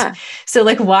 right? Yeah. So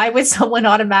like, why would someone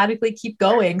automatically keep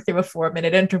going through a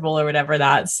 4-minute interval or whatever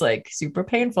that's like super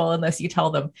painful unless you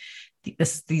tell them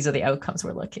these are the outcomes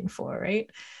we're looking for, right?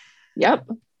 Yep,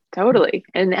 totally.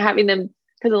 And having them,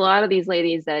 because a lot of these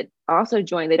ladies that also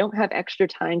join, they don't have extra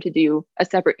time to do a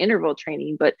separate interval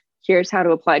training, but here's how to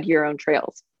apply to your own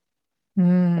trails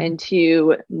and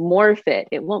to morph it.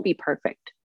 It won't be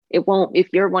perfect. It won't, if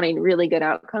you're wanting really good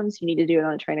outcomes, you need to do it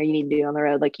on a trainer, you need to do it on the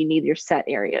road, like you need your set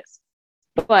areas.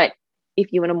 But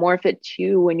if you want to morph it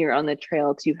to when you're on the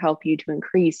trail to help you to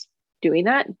increase doing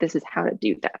that, this is how to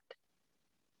do that.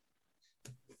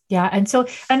 Yeah. And so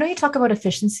I know you talk about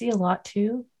efficiency a lot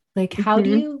too. Like, how do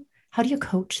you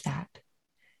coach that?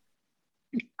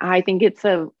 I think it's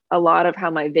a lot of how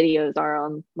my videos are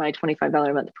on my $25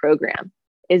 a month program,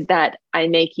 is that I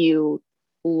make you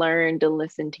learn to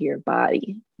listen to your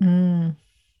body.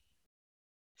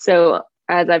 So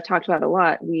as I've talked about a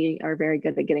lot, we are very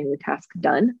good at getting the task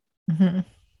done,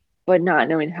 but not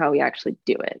knowing how we actually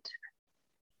do it.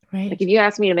 Right. Like if you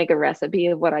asked me to make a recipe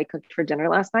of what I cooked for dinner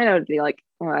last night, I would be like,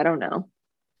 well, I don't know.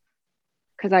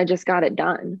 Because I just got it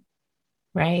done.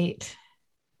 Right.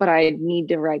 But I need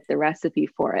to write the recipe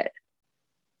for it.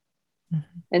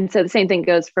 And so the same thing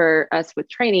goes for us with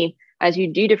training. As you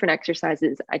do different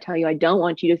exercises, I tell you, I don't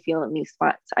want you to feel it in these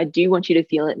spots. I do want you to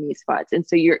feel it in these spots. And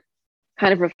so you're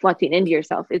kind of reflecting into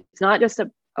yourself. It's not just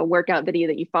a workout video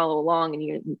that you follow along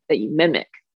and that you mimic.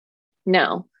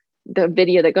 No, the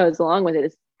video that goes along with it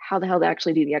is how the hell to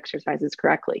actually do the exercises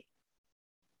correctly.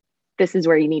 This is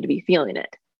where you need to be feeling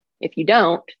it. If you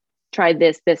don't, try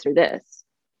this, this, or this.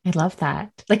 I love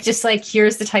that. Like, just like,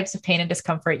 here's the types of pain and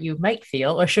discomfort you might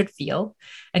feel or should feel.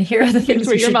 And here are the things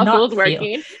where you your should muscle not is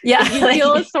working. feel. Yeah. If you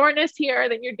feel a soreness here,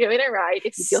 then you're doing it right.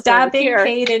 If you feel stabbing here,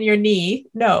 pain in your knee,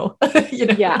 no.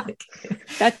 Yeah.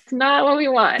 That's not what we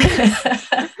want.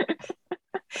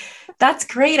 That's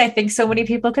great. I think so many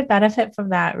people could benefit from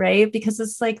that, right? Because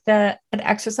it's like an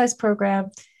exercise program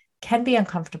can be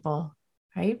uncomfortable,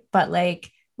 right? But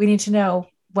like, we need to know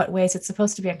what ways it's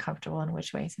supposed to be uncomfortable and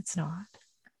which ways it's not.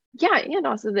 Yeah. And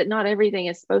also that not everything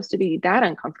is supposed to be that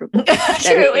uncomfortable.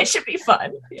 True. It should be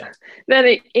fun. Yeah. That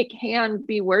it can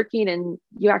be working and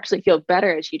you actually feel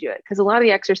better as you do it. Because a lot of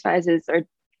the exercises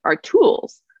are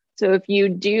tools. So if you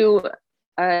do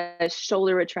a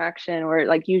shoulder retraction or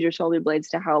like use your shoulder blades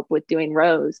to help with doing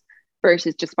rows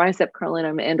versus just bicep curling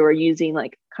them and or using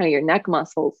like kind of your neck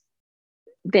muscles,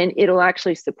 then it'll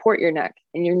actually support your neck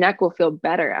and your neck will feel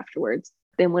better afterwards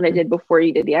than when it did before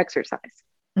you did the exercise.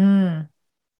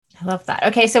 I love that.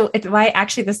 Okay. So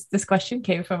this question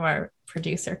came from our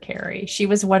producer, Carrie. She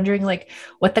was wondering like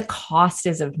what the cost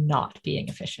is of not being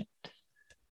efficient.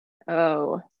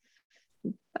 Oh,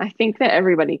 I think that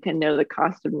everybody can know the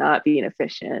cost of not being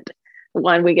efficient.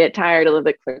 One, we get tired a little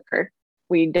bit quicker.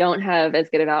 We don't have as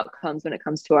good of outcomes when it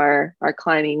comes to our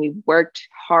climbing. We've worked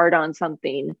hard on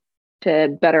something to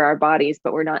better our bodies,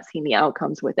 but we're not seeing the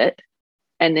outcomes with it.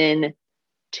 And then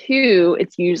two,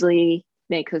 it's usually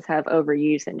makes us have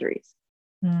overuse injuries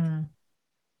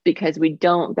because we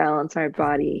don't balance our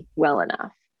body well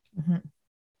enough.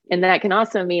 And that can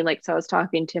also mean, like, so I was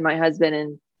talking to my husband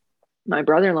and my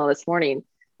brother-in-law this morning, and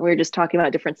we were just talking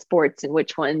about different sports and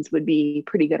which ones would be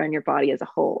pretty good on your body as a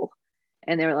whole.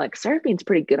 And they were like, surfing's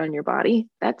pretty good on your body.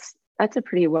 That's a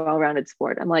pretty well-rounded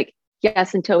sport. I'm like,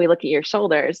 yes, until we look at your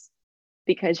shoulders,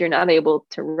 because you're not able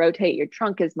to rotate your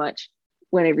trunk as much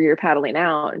whenever you're paddling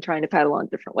out and trying to paddle on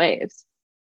different waves.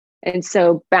 And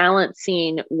so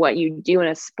balancing what you do in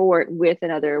a sport with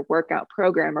another workout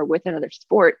program or with another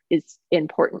sport is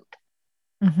important.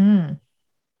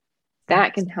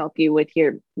 That can help you with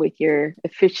your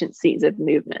efficiencies of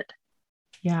movement.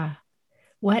 Yeah.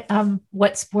 What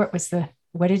sport was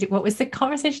what was the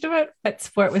conversation about? What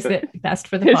sport was it best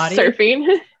for the body? Surfing.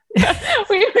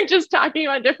 We were just talking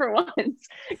about different ones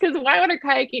because whitewater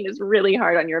kayaking is really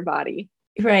hard on your body.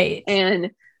 Right.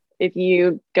 And if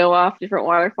you go off different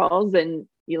waterfalls and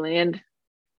you land,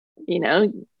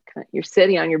 you're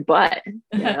sitting on your butt,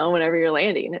 whenever you're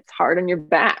landing, it's hard on your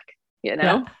back,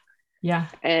 Yeah.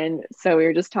 And so we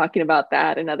were just talking about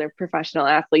that and other professional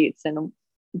athletes and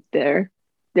their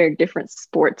different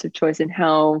sports of choice and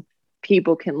how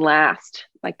people can last,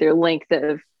 like their length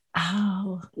of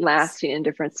Oh, lasting in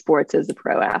different sports as a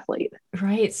pro athlete.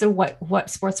 right. So what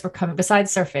sports were coming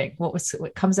besides surfing?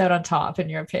 What comes out on top in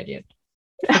your opinion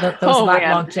for those Oh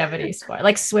man, longevity sport,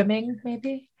 like swimming,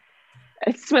 maybe?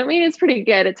 swimming is pretty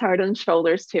good. It's hard on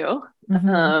shoulders too.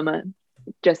 Mm-hmm.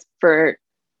 Just for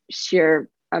sheer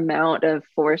amount of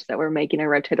force that we're making a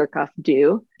rotator cuff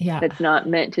do. Yeah. That's not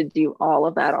meant to do all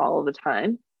of that all of the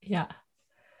time. Yeah.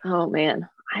 Oh man,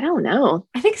 I don't know.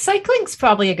 I think cycling's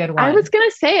probably a good I was one.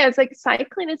 gonna say, I was like,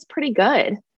 cycling is pretty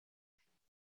good,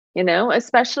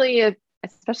 especially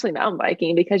mountain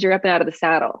biking because you're up and out of the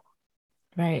saddle.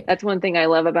 Right. That's one thing I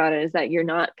love about it is that you're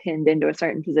not pinned into a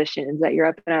certain position, is that you're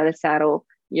up and out of the saddle.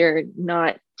 You're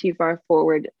not too far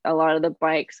forward. A lot of the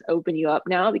bikes open you up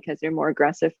now because they're more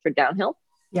aggressive for downhill,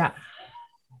 Yeah.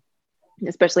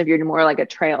 especially if you're more like a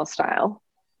trail style.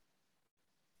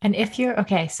 And if you're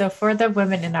okay, so for the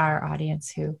women in our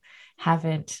audience who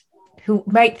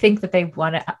might think that they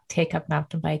want to take up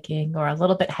mountain biking or a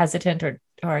little bit hesitant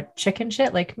or chicken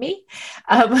shit like me,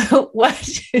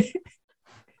 what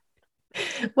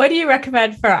what do you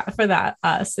recommend for that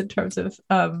us in terms of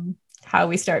how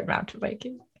we start mountain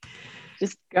biking?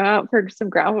 Just go out for some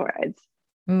gravel rides.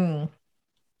 Mm.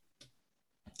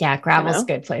 Yeah, You gravel's a know,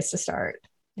 good place to start.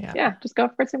 Yeah. yeah, just go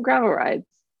for some gravel rides.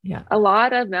 Yeah. A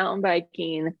lot of mountain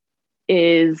biking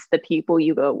is the people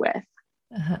you go with.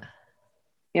 Uh-huh.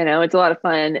 It's a lot of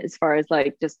fun as far as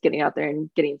like just getting out there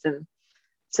and getting some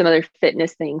other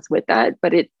fitness things with that,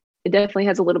 but it definitely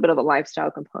has a little bit of a lifestyle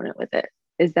component with it.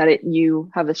 Is that you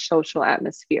have a social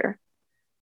atmosphere,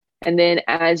 and then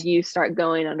as you start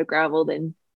going onto gravel,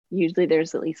 then usually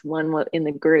there's at least one in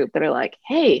the group that are like,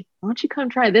 "Hey, why don't you come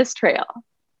try this trail?"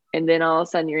 And then all of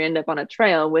a sudden you end up on a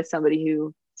trail with somebody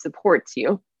who supports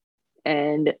you,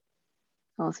 and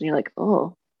all of a sudden you're like,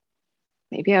 "Oh,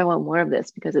 maybe I want more of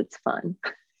this because it's fun."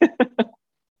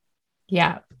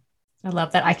 Yeah. I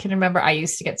love that. I can remember I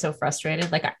used to get so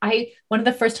frustrated. Like one of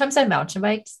the first times I mountain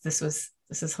biked, this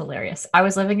is hilarious. I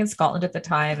was living in Scotland at the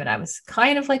time and I was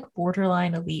kind of like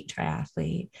borderline elite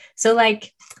triathlete. So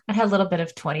like I had a little bit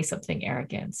of 20 something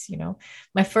arrogance, you know.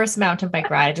 My first mountain bike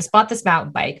ride, I just bought this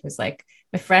mountain bike. It was like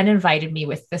my friend invited me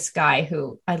with this guy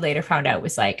who I later found out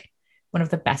was like one of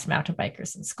the best mountain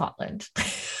bikers in Scotland.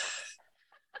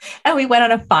 And we went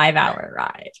on a 5 hour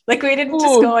ride. Like we didn't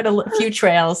just go on a few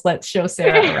trails. Let's show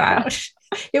Sarah around.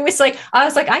 It was like, I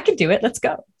was like, I can do it. Let's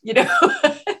go. You know,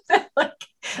 like,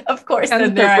 of course. Sounds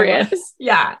then there appropriate. I was.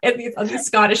 Yeah. And on these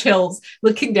Scottish hills,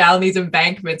 looking down these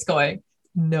embankments going,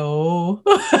 no.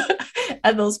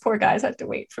 And those poor guys had to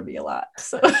wait for me a lot.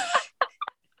 So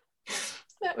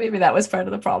maybe that was part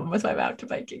of the problem with my mountain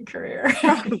biking career.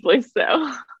 Probably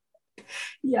so.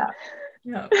 Yeah.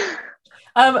 Yeah.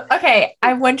 Okay.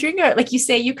 I'm wondering, like you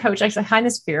say, you coach. I find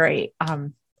this very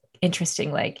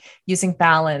interesting, like using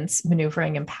balance,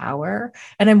 maneuvering, and power.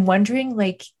 And I'm wondering,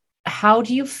 like, how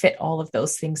do you fit all of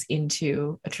those things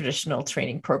into a traditional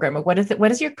training program? Or what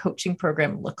does your coaching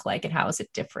program look like, and how is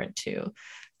it different to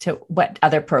what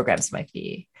other programs might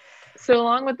be? So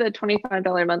along with the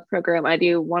 $25 a month program, I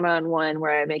do one-on-one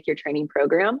where I make your training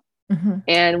program. Mm-hmm.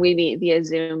 And we meet via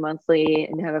Zoom monthly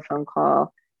and have a phone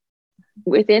call.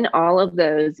 Within all of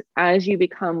those, as you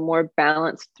become more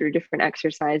balanced through different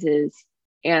exercises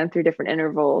and through different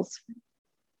intervals,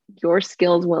 your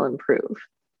skills will improve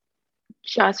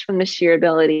just from the sheer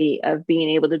ability of being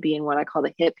able to be in what I call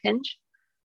the hip hinge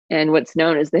and what's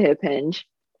known as the hip hinge,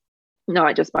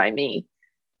 not just by me,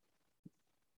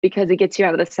 because it gets you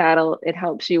out of the saddle. It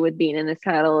helps you with being in the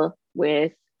saddle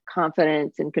with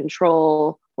confidence and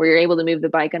control, where you're able to move the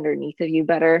bike underneath of you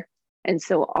better. And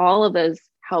so all of those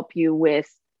help you with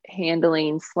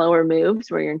handling slower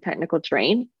moves where you're in technical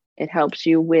terrain. It helps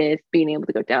you with being able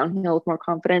to go downhill with more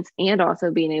confidence, and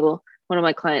also being able, one of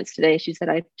my clients today, she said,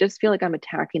 I just feel like I'm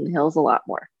attacking the hills a lot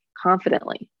more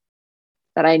confidently,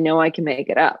 that I know I can make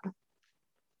it up.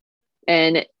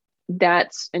 And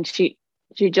she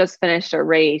just finished a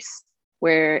race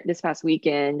where this past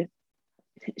weekend,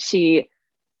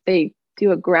 they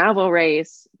do a gravel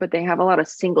race, but they have a lot of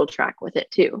single track with it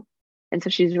too. And so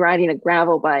she's riding a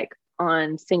gravel bike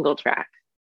on single track.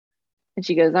 And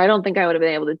she goes, I don't think I would have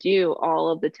been able to do all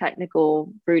of the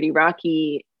technical, fruity,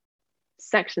 rocky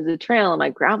sections of trail on my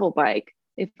gravel bike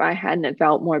if I hadn't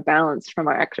felt more balanced from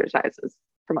our exercises,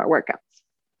 from our workouts.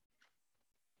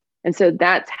 And so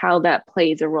that's how that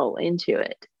plays a role into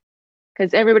it.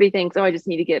 Because everybody thinks, oh, I just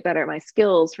need to get better at my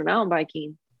skills for mountain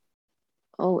biking.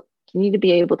 Oh, you need to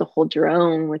be able to hold your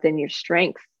own within your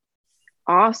strength.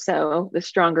 Also, the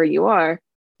stronger you are,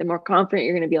 the more confident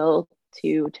you're going to be able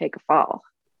to take a fall.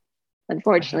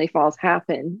 Unfortunately, falls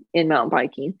happen in mountain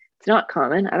biking. It's not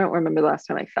common. I don't remember the last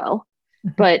time I fell.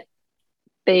 but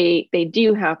they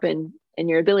do happen, and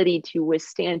your ability to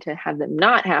withstand to have them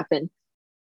not happen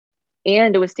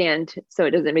and to withstand so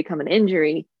it doesn't become an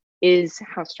injury is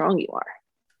how strong you are.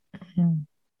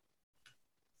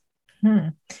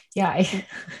 Yeah.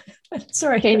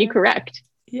 Sorry. Can you correct?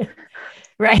 Yeah.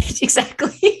 Right.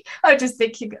 Exactly. I was just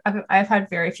thinking, I've had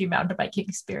very few mountain biking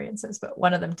experiences, but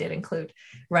one of them did include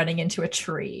running into a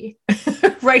tree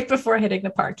right before hitting the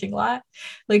parking lot,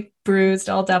 like bruised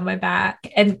all down my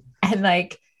back. And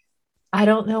like, I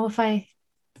don't know if I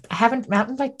haven't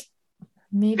mountain biked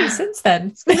maybe since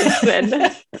then.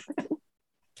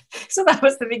 So that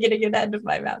was the beginning and end of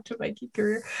my mountain biking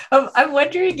career. I'm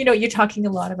wondering, you're talking a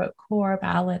lot about core,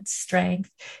 balance, strength,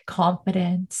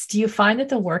 confidence. Do you find that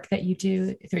the work that you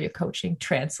do through your coaching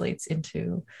translates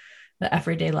into the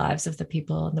everyday lives of the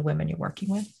people and the women you're working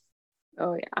with?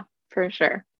 Oh yeah, for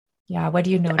sure. Yeah. What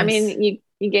do you notice? I mean,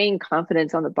 you gain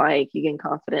confidence on the bike, you gain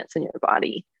confidence in your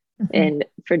body, and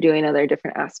for doing other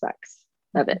different aspects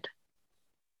of it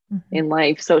in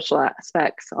life, social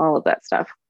aspects, all of that stuff.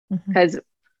 Because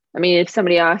I mean, if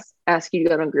somebody asks you to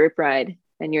go on a group ride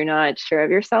and you're not sure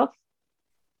of yourself,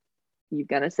 you're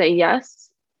going to say yes.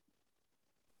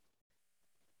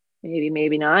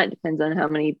 Maybe not. Depends on how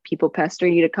many people pester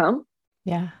you to come.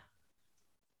 Yeah.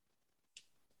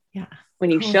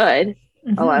 When you should,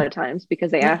 a lot of times,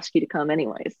 because they ask you to come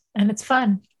anyways. And it's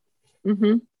fun.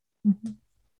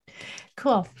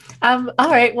 Cool. All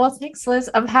right. Well, thanks, Liz.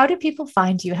 How do people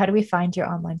find you? How do we find your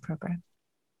online program?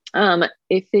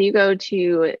 If you go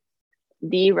to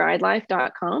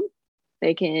theridelife.com,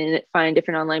 they can find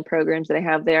different online programs that I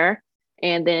have there.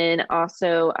 And then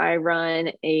also I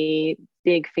run a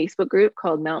big Facebook group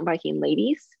called Mountain Biking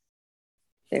Ladies.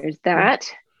 There's that.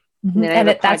 And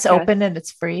that's open and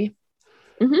it's free.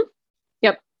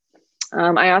 Yep.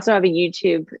 I also have a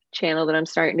YouTube channel that I'm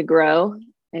starting to grow.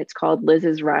 It's called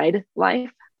Liz's Ride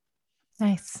Life.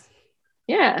 Nice.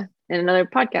 Yeah. And another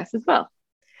podcast as well.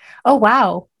 Oh,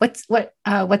 wow. What's the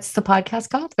podcast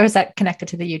called? Or is that connected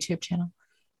to the YouTube channel?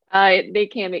 They're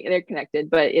connected,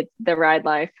 but it's The Ride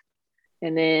Life.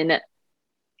 And then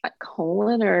a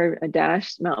colon or a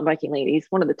dash Mountain Biking Ladies,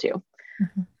 one of the two.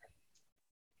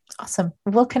 Awesome.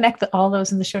 We'll connect all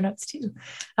those in the show notes too.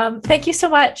 Thank you so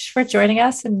much for joining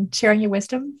us and sharing your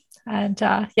wisdom. And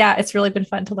it's really been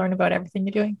fun to learn about everything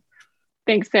you're doing.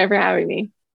 Thanks, Sarah, for having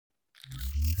me.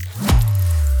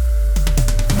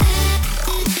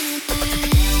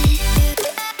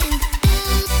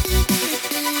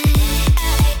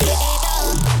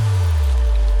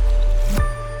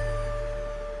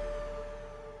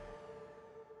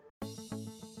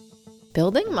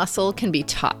 Building muscle can be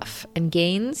tough and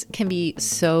gains can be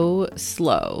so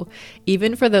slow,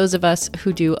 even for those of us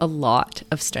who do a lot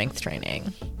of strength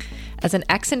training. As an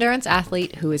ex-endurance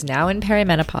athlete who is now in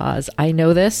perimenopause, I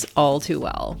know this all too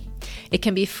well. It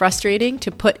can be frustrating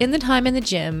to put in the time in the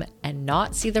gym and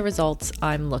not see the results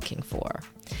I'm looking for.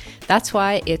 That's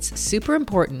why it's super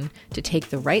important to take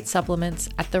the right supplements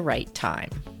at the right time.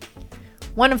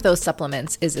 One of those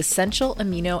supplements is essential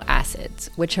amino acids,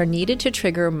 which are needed to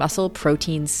trigger muscle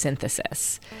protein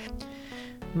synthesis.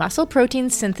 Muscle protein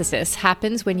synthesis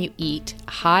happens when you eat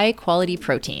high-quality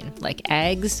protein, like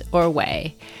eggs or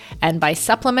whey. And by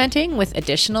supplementing with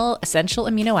additional essential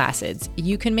amino acids,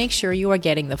 you can make sure you are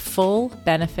getting the full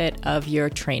benefit of your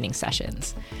training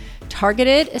sessions.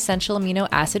 Targeted essential amino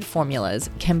acid formulas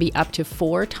can be up to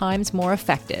 4 times more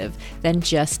effective than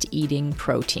just eating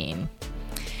protein.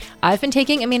 I've been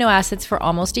taking amino acids for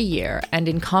almost a year, and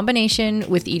in combination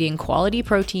with eating quality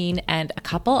protein and a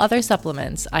couple other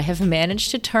supplements, I have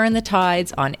managed to turn the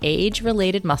tides on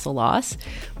age-related muscle loss,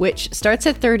 which starts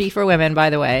at 30 for women, by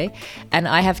the way, and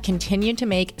I have continued to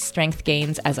make strength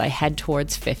gains as I head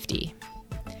towards 50.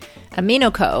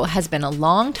 AminoCo has been a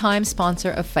long-time sponsor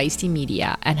of Feisty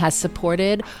Media and has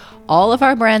supported all of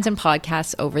our brands and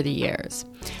podcasts over the years.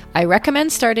 I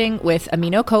recommend starting with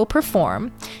AminoCo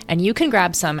Perform, and you can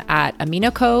grab some at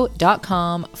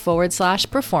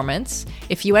aminoco.com/performance.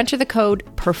 If you enter the code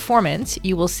PERFORMANCE,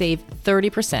 you will save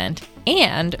 30%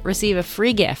 and receive a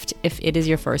free gift if it is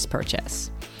your first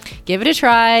purchase. Give it a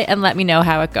try and let me know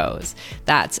how it goes.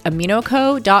 That's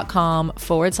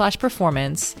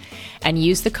aminoco.com/performance and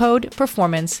use the code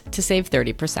PERFORMANCE to save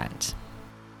 30%.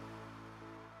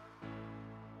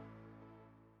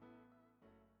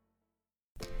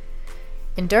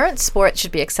 Endurance sports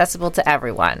should be accessible to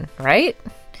everyone, right?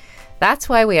 That's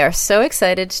why we are so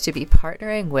excited to be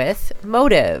partnering with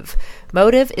Motive.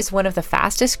 Motive is one of the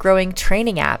fastest growing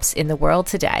training apps in the world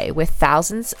today, with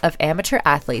thousands of amateur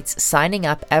athletes signing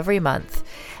up every month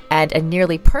and a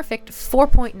nearly perfect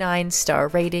 4.9 star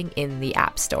rating in the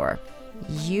App Store.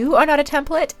 You are not a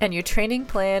template, and your training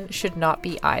plan should not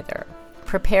be either.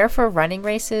 Prepare for running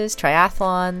races,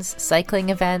 triathlons, cycling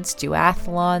events,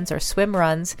 duathlons, or swim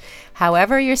runs,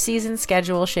 however your season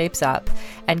schedule shapes up,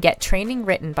 and get training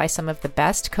written by some of the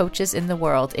best coaches in the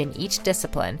world in each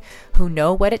discipline who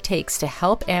know what it takes to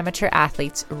help amateur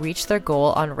athletes reach their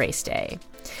goal on race day.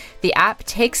 The app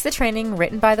takes the training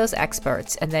written by those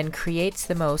experts and then creates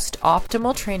the most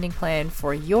optimal training plan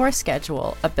for your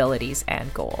schedule, abilities,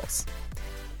 and goals.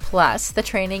 Plus, the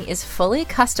training is fully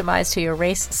customized to your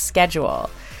race schedule,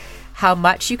 how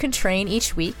much you can train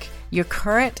each week, your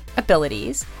current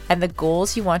abilities, and the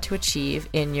goals you want to achieve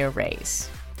in your race.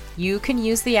 You can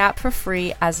use the app for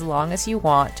free as long as you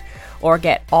want, or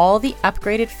get all the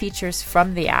upgraded features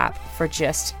from the app for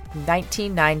just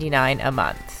 $19.99 a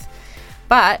month.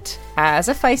 But as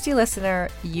a Feisty listener,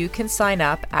 you can sign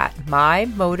up at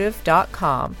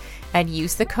mymotive.com and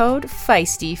use the code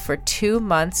Feisty for 2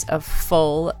 months of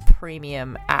full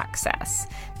premium access.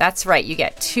 That's right, you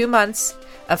get 2 months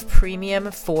of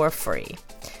premium for free.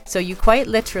 So you quite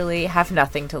literally have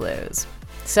nothing to lose.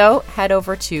 So head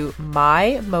over to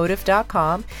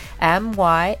mymotive.com,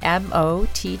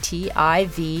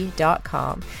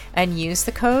 mymotiv.com, and use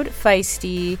the code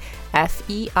Feisty,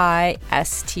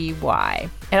 Feisty.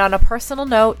 And on a personal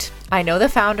note, I know the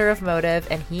founder of Motive,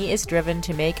 and he is driven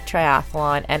to make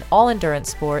triathlon and all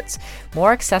endurance sports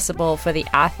more accessible for the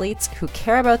athletes who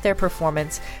care about their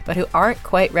performance, but who aren't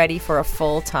quite ready for a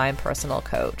full-time personal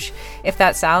coach. If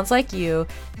that sounds like you,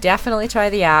 definitely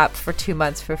try the app for 2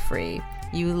 months for free.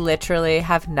 You literally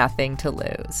have nothing to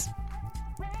lose.